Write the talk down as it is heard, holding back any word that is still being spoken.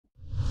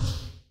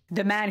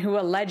The man who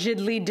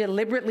allegedly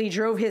deliberately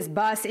drove his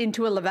bus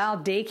into a Laval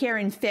daycare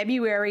in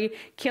February,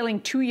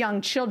 killing 2 young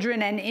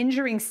children and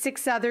injuring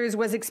 6 others,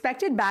 was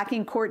expected back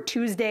in court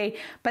Tuesday,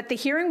 but the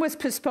hearing was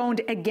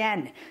postponed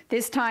again,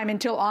 this time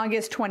until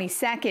August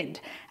 22nd.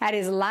 At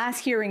his last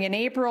hearing in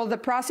April, the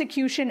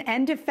prosecution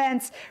and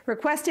defense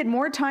requested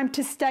more time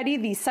to study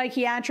the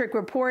psychiatric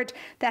report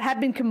that had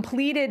been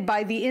completed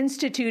by the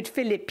Institute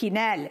Philippe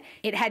Pinel.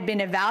 It had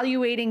been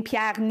evaluating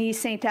Pierre Ny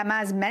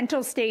St-Amand's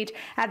mental state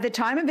at the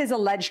time of his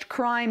alleged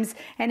crimes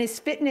and his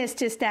fitness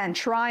to stand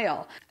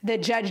trial. The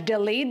judge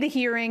delayed the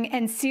hearing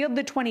and sealed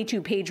the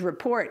 22-page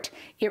report.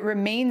 It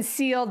remains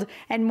sealed,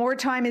 and more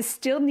time is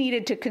still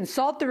needed to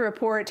consult the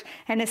report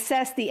and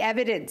assess the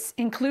evidence,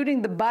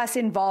 including the bus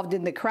involved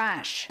in the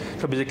crash.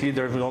 So basically, we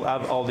don't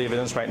have all the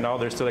evidence right now.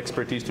 There's still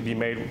expertise to be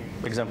made,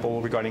 for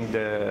example, regarding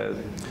the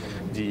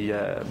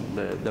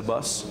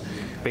bus,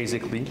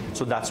 basically.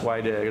 So that's why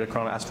the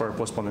Crown asked for a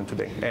postponement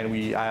today, and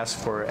we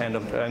asked for end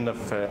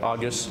of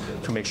August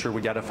to make sure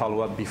we got a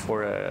follow-up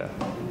before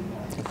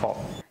the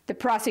fall. The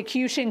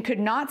prosecution could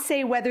not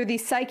say whether the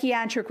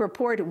psychiatric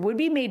report would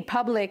be made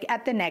public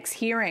at the next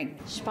hearing.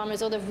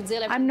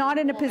 I'm not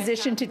in a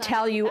position to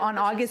tell you on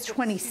August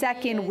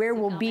 22nd where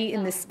we'll be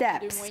in the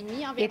steps.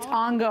 It's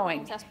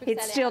ongoing.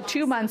 It's still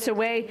 2 months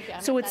away,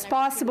 so it's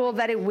possible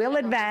that it will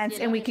advance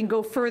and we can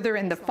go further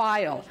in the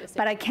file,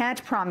 but I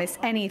can't promise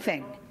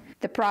anything.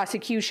 The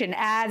prosecution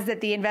adds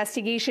that the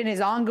investigation is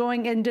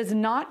ongoing and does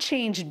not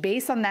change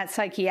based on that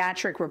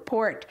psychiatric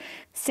report.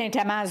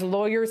 St-Amand's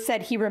lawyer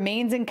said he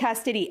remains in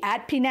custody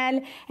at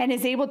Pinel and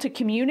is able to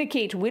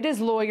communicate with his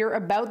lawyer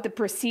about the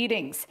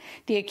proceedings.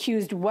 The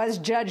accused was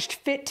judged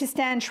fit to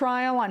stand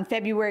trial on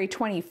February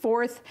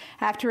 24th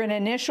after an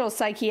initial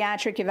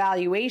psychiatric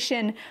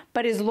evaluation,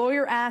 but his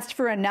lawyer asked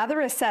for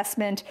another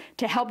assessment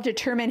to help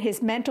determine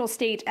his mental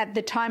state at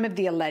the time of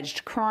the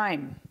alleged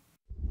crime.